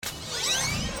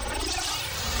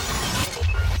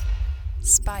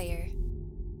Spire.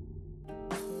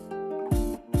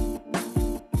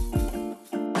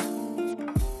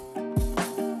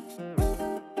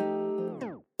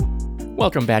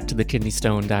 Welcome back to the Kidney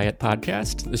Stone Diet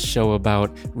Podcast, the show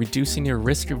about reducing your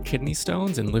risk of kidney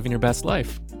stones and living your best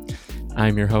life.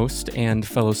 I'm your host and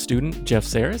fellow student, Jeff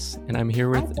Saris, and I'm here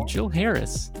with Jill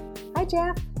Harris. Hi,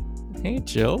 Jeff. Hey,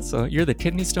 Jill. So you're the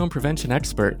kidney stone prevention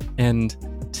expert, and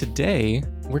today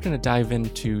we're going to dive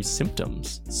into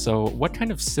symptoms. So what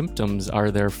kind of symptoms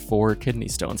are there for kidney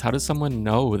stones? How does someone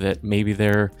know that maybe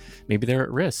they're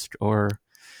at risk or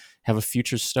have a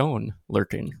future stone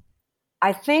lurking?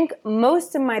 I think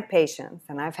most of my patients,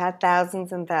 and I've had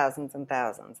thousands and thousands and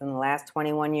thousands in the last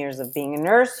 21 years of being a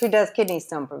nurse who does kidney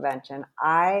stone prevention,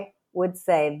 I would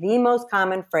say the most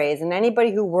common phrase, and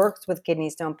anybody who works with kidney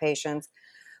stone patients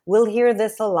will hear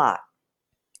this a lot.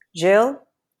 Jill,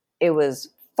 it was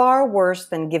far worse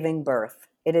than giving birth.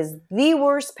 It is the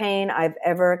worst pain I've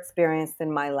ever experienced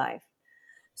in my life.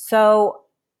 So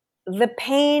the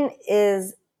pain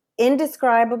is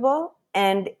indescribable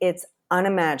and it's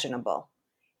unimaginable.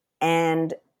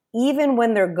 And even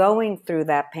when they're going through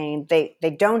that pain, they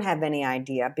don't have any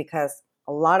idea, because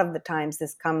a lot of the times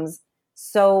this comes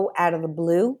so out of the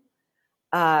blue,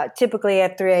 typically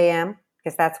at 3 a.m.,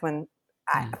 because that's when,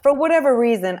 for whatever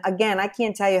reason, again, I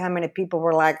can't tell you how many people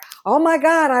were like, oh my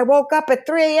God, I woke up at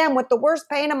 3 a.m. with the worst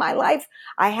pain of my life.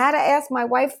 I had to ask my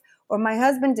wife or my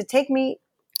husband to take me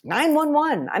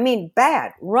 911. I mean,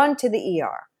 bad, run to the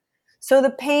ER. So the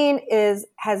pain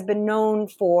has been known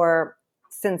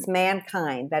since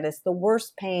mankind, that is the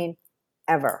worst pain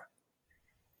ever.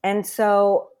 And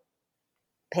so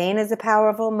pain is a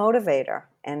powerful motivator.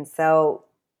 And so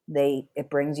it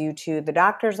brings you to the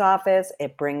doctor's office.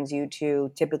 It brings you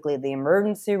to typically the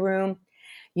emergency room.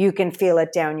 You can feel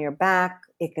it down your back.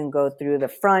 It can go through the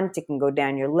front. It can go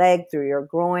down your leg, through your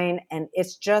groin. And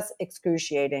it's just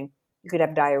excruciating. You could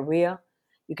have diarrhea.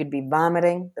 You could be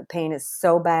vomiting. The pain is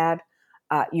so bad.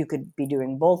 You could be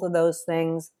doing both of those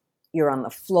things. You're on the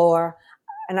floor.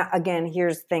 And again,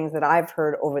 here's things that I've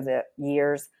heard over the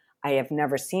years. I have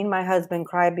never seen my husband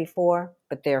cry before,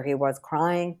 but there he was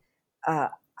crying.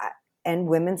 And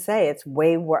women say it's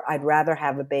way worse. I'd rather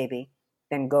have a baby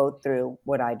than go through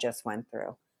what I just went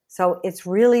through. So it's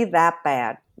really that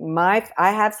bad. I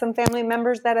have some family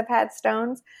members that have had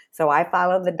stones, so I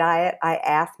follow the diet I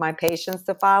ask my patients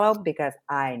to follow, because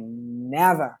I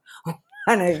never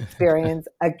want to experience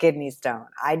a kidney stone.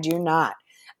 I do not.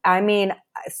 I mean,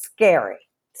 scary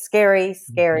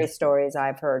stories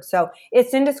I've heard. So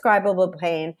it's indescribable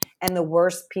pain and the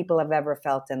worst people have ever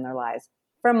felt in their lives,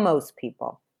 for most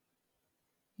people.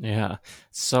 Yeah.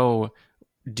 So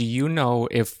do you know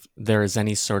if there is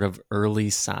any sort of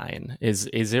early sign? Is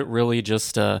it really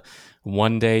just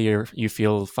one day you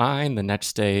feel fine, the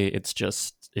next day it's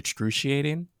just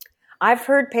excruciating? I've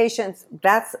heard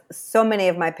so many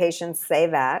of my patients say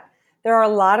that. There are a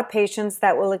lot of patients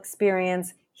that will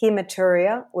experience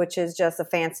hematuria, which is just a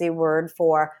fancy word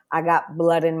for I got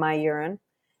blood in my urine.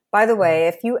 By the way,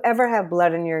 if you ever have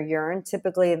blood in your urine,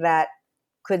 typically that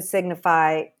could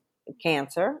signify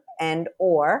cancer and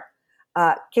or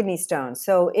kidney stones.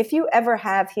 So if you ever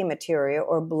have hematuria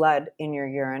or blood in your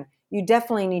urine, you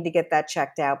definitely need to get that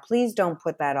checked out. Please don't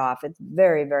put that off. It's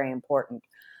very, very important.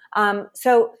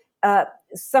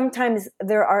 Sometimes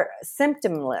there are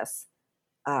symptomless.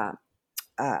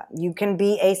 You can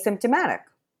be asymptomatic.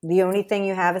 The only thing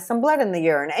you have is some blood in the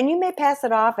urine, and you may pass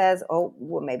it off as, oh,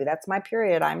 well, maybe that's my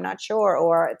period, I'm not sure,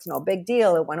 or it's no big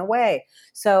deal, it went away.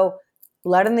 So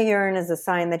blood in the urine is a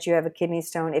sign that you have a kidney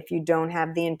stone if you don't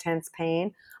have the intense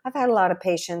pain. I've had a lot of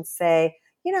patients say,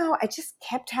 I just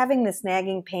kept having this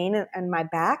nagging pain in my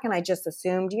back, and I just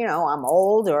assumed, I'm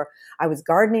old, or I was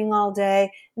gardening all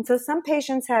day. And so some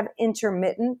patients have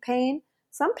intermittent pain.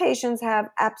 Some patients have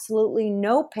absolutely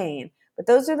no pain. But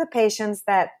those are the patients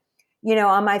that,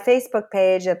 on my Facebook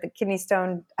page at the Kidney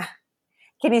Stone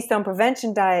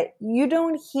Prevention Diet, you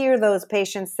don't hear those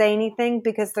patients say anything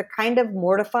because they're kind of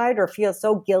mortified or feel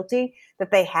so guilty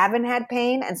that they haven't had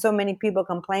pain. And so many people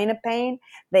complain of pain,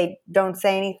 they don't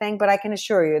say anything. But I can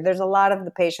assure you, there's a lot of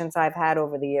the patients I've had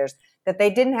over the years that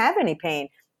they didn't have any pain.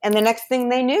 And the next thing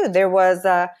they knew, they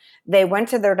went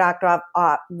to their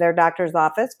doctor's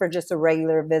office for just a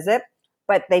regular visit,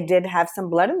 but they did have some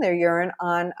blood in their urine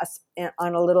on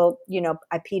a little,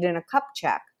 I peed in a cup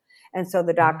check. And so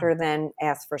the doctor then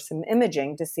asked for some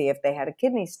imaging to see if they had a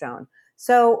kidney stone.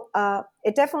 So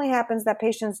it definitely happens that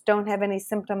patients don't have any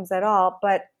symptoms at all,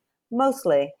 but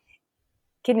mostly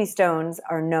kidney stones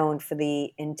are known for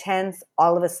the intense,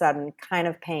 all of a sudden kind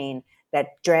of pain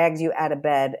that drags you out of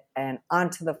bed and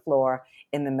onto the floor.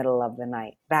 in the middle of the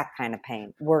night. That kind of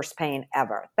pain, worst pain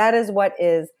ever. That is what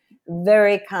is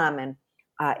very common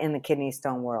in the kidney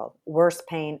stone world. Worst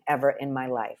pain ever in my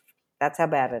life. That's how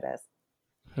bad it is.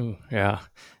 Ooh, yeah.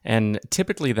 And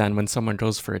typically then when someone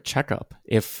goes for a checkup,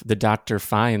 if the doctor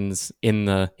finds in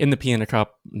the pee in a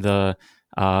cup the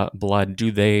blood,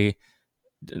 do they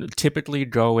typically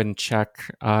go and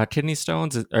check kidney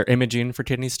stones or imaging for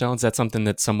kidney stones? That's something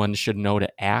that someone should know to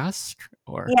ask?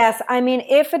 Or Yes, I mean,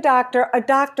 if a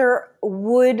doctor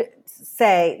would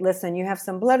say, listen, you have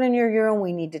some blood in your urine,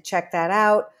 we need to check that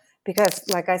out. Because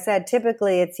like I said,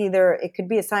 typically it could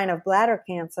be a sign of bladder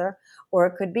cancer or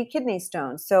it could be kidney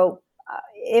stones. So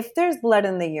if there's blood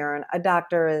in the urine, a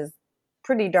doctor is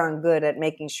pretty darn good at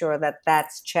making sure that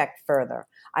that's checked further.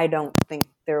 I don't think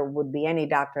there would be any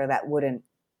doctor that wouldn't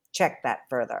check that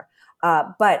further.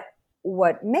 But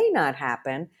what may not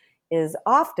happen is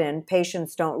often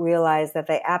patients don't realize that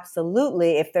they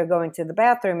absolutely, if they're going to the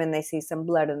bathroom and they see some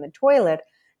blood in the toilet,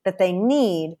 that they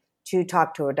need to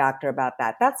talk to a doctor about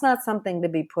that. That's not something to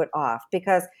be put off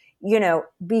because,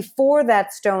 before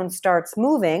that stone starts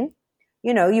moving,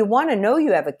 you want to know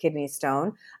you have a kidney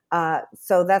stone.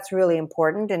 So that's really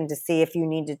important. And to see if you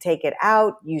need to take it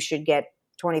out, you should get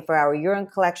 24-hour urine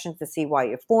collections to see why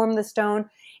you formed the stone.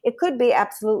 It could be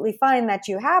absolutely fine that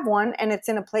you have one and it's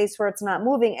in a place where it's not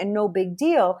moving and no big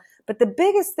deal. But the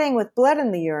biggest thing with blood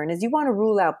in the urine is you want to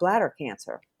rule out bladder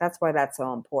cancer. That's why that's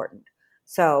so important.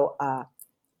 So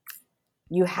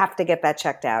you have to get that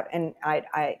checked out. And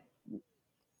I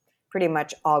pretty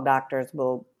much all doctors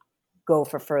will go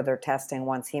for further testing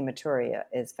once hematuria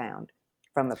is found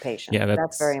from a patient. Yeah,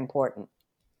 that's very important.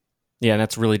 Yeah, and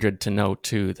that's really good to know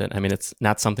too, that, it's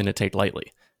not something to take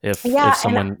lightly if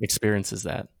someone experiences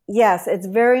that. Yes, it's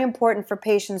very important for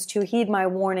patients to heed my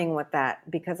warning with that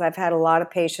because I've had a lot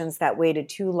of patients that waited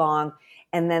too long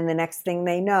and then the next thing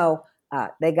they know,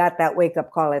 they got that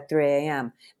wake-up call at 3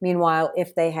 a.m. Meanwhile,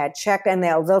 if they had checked, and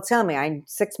they'll tell me,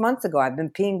 6 months ago, I've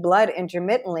been peeing blood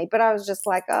intermittently, but I was just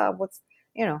like, who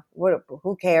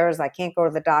cares? I can't go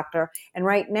to the doctor. And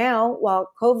right now,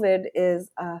 while COVID is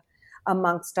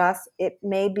amongst us, it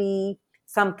may be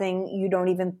something you don't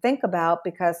even think about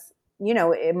because,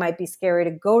 it might be scary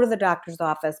to go to the doctor's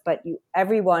office, but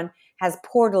everyone has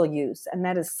portal use. And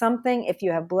that is something, if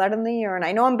you have blood in the urine,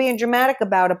 I know I'm being dramatic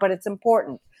about it, but it's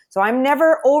important. So I'm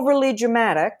never overly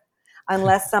dramatic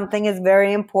unless something is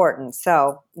very important.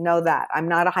 So know that. I'm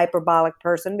not a hyperbolic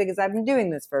person because I've been doing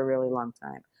this for a really long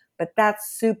time. But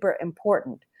that's super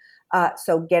important.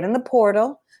 So get in the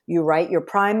portal. You write your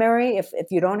primary, if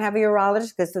you don't have a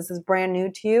urologist, because this is brand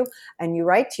new to you, and you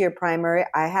write to your primary,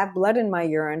 I have blood in my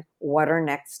urine. What are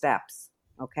next steps?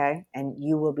 Okay? And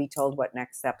you will be told what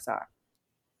next steps are.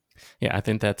 Yeah, I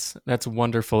think that's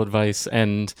wonderful advice.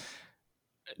 And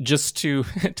just to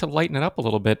lighten it up a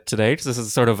little bit today, because this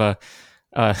is sort of a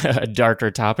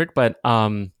darker topic, but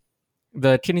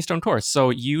the kidney stone course. So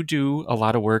you do a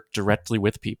lot of work directly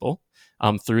with people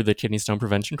through the kidney stone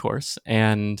prevention course,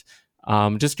 and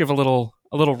just give a little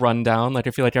rundown. Like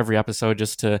I feel like every episode,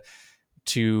 just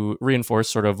to reinforce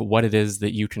sort of what it is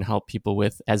that you can help people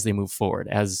with as they move forward,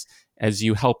 as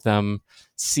you help them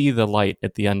see the light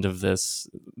at the end of this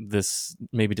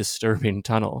maybe disturbing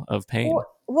tunnel of pain.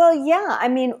 Well, yeah.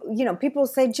 People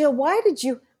say, Jill,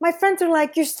 my friends are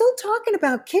like, you're still talking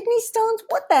about kidney stones?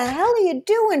 What the hell are you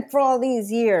doing for all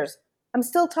these years? I'm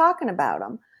still talking about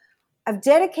them. I've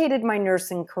dedicated my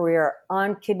nursing career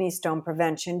on kidney stone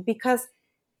prevention because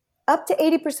up to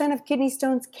 80% of kidney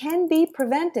stones can be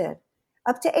prevented.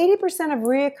 Up to 80% of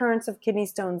reoccurrence of kidney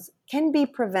stones can be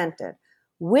prevented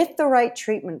with the right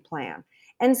treatment plan.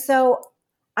 And so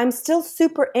I'm still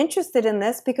super interested in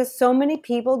this because so many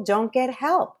people don't get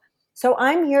help. So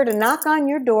I'm here to knock on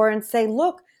your door and say,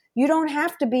 look, you don't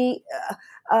have to be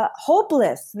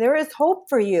hopeless. There is hope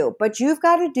for you, but you've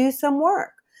got to do some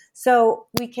work. So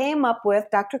we came up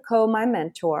with Dr. Ko, my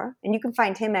mentor, and you can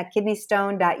find him at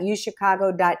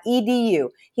kidneystone.uchicago.edu.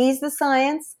 He's the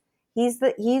science. He's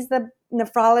the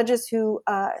nephrologist who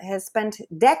has spent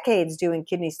decades doing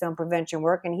kidney stone prevention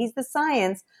work, and he's the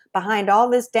science behind all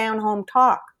this down-home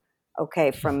talk,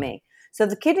 from me. So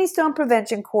the Kidney Stone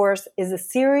Prevention course is a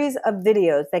series of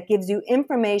videos that gives you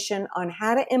information on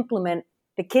how to implement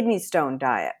the kidney stone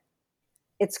diet.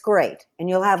 It's great, and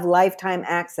you'll have lifetime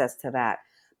access to that.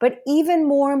 But even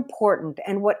more important,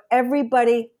 and what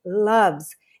everybody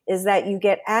loves, is that you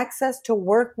get access to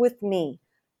work with me.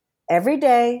 Every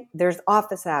day, there's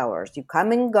office hours. You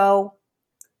come and go,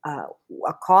 a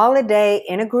call a day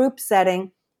in a group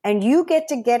setting, and you get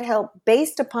to get help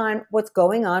based upon what's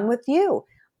going on with you.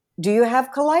 Do you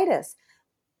have colitis?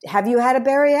 Have you had a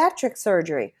bariatric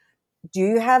surgery? Do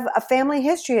you have a family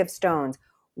history of stones?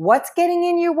 What's getting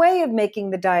in your way of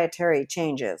making the dietary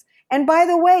changes? And by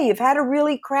the way, you've had a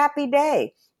really crappy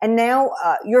day and now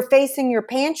you're facing your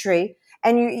pantry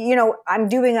and I'm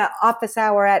doing an office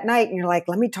hour at night and you're like,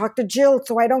 let me talk to Jill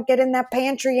so I don't get in that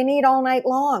pantry and eat all night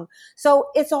long. So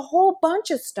it's a whole bunch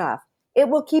of stuff. It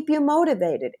will keep you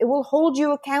motivated. It will hold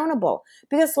you accountable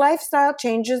because lifestyle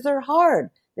changes are hard.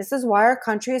 This is why our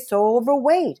country is so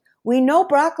overweight. We know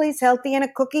broccoli's healthy and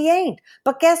a cookie ain't.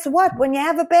 But guess what? When you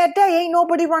have a bad day, ain't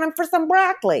nobody running for some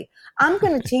broccoli. I'm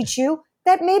going to teach you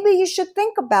that maybe you should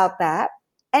think about that.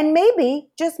 And maybe,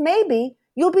 just maybe,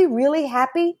 you'll be really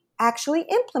happy actually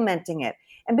implementing it.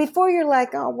 And before you're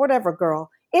like, oh, whatever,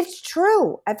 girl, it's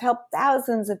true. I've helped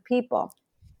thousands of people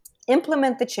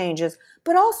implement the changes,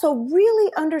 but also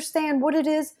really understand what it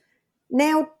is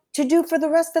now to do for the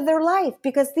rest of their life,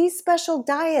 because these special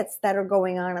diets that are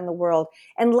going on in the world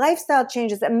and lifestyle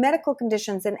changes and medical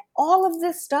conditions and all of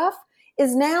this stuff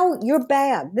is now your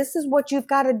bag. This is what you've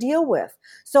got to deal with.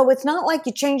 So it's not like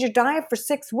you change your diet for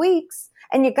 6 weeks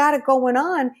and you got it going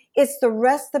on. It's the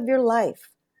rest of your life.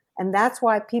 And that's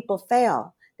why people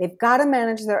fail. They've got to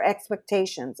manage their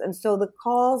expectations. And so the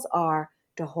calls are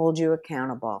to hold you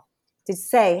accountable, to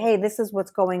say, hey, this is what's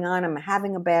going on. I'm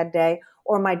having a bad day.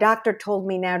 Or my doctor told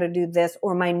me now to do this,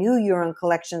 or my new urine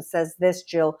collection says this,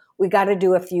 Jill, we got to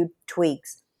do a few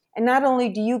tweaks. And not only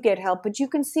do you get help, but you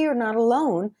can see you're not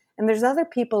alone. And there's other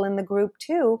people in the group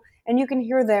too, and you can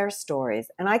hear their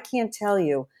stories. And I can't tell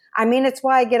you. I mean, it's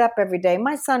why I get up every day.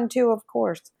 My son too, of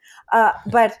course.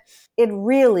 But it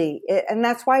really, and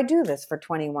that's why I do this for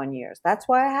 21 years. That's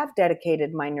why I have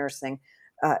dedicated my nursing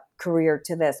career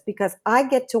to this, because I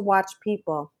get to watch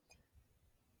people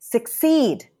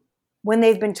succeed when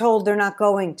they've been told they're not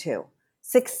going to,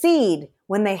 succeed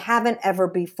when they haven't ever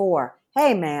before.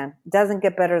 Hey, man, it doesn't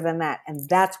get better than that. And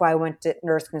that's why I went to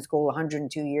nursing school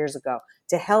 102 years ago,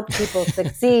 to help people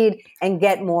succeed and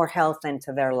get more health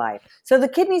into their life. So the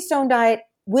kidney stone diet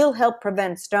will help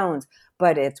prevent stones,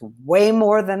 but it's way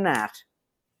more than that.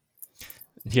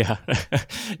 Yeah.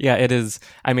 Yeah, it is.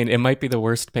 I mean, it might be the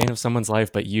worst pain of someone's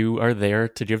life, but you are there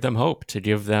to give them hope, to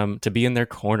be in their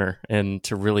corner and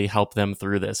to really help them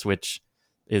through this, which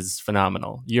is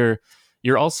phenomenal. You're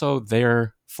also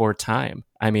there for time.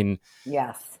 I mean,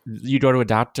 yes, you go to a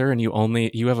doctor and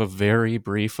you have a very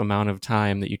brief amount of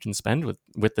time that you can spend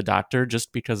with the doctor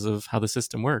just because of how the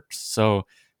system works. So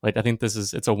like, I think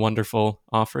it's a wonderful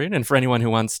offering. And for anyone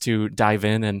who wants to dive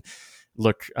in and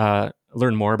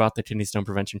learn more about the kidney stone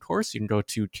prevention course, you can go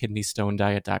to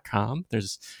kidneystonediet.com.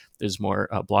 There's more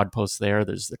blog posts there.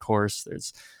 There's the course.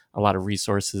 There's a lot of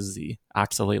resources, the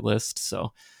oxalate list.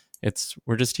 So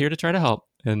we're just here to try to help.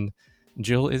 And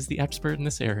Jill is the expert in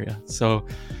this area. So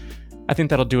I think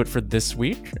that'll do it for this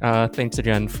week. Thanks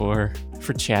again for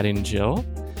chatting, Jill.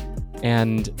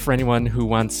 And for anyone who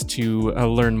wants to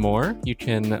learn more, you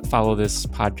can follow this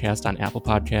podcast on Apple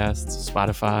Podcasts,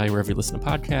 Spotify, wherever you listen to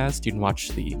podcasts. You can watch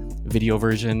the video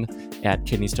version at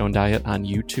Kidney Stone Diet on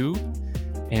YouTube.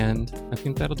 And I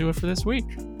think that'll do it for this week.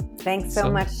 Thanks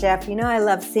so much, Jeff. I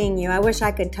love seeing you. I wish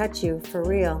I could touch you for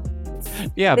real.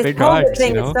 Yeah, this big hugs. This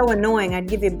thing is so annoying. I'd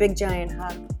give you a big, giant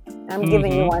hug. I'm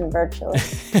giving you one virtually.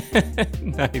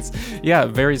 Nice. Yeah,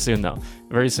 very soon though.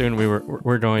 Very soon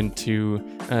we're going to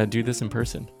do this in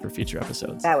person for future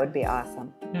episodes. That would be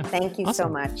awesome. Yeah. Thank you so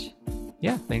much.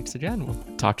 Yeah, thanks again.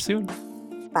 We'll talk soon.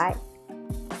 Bye.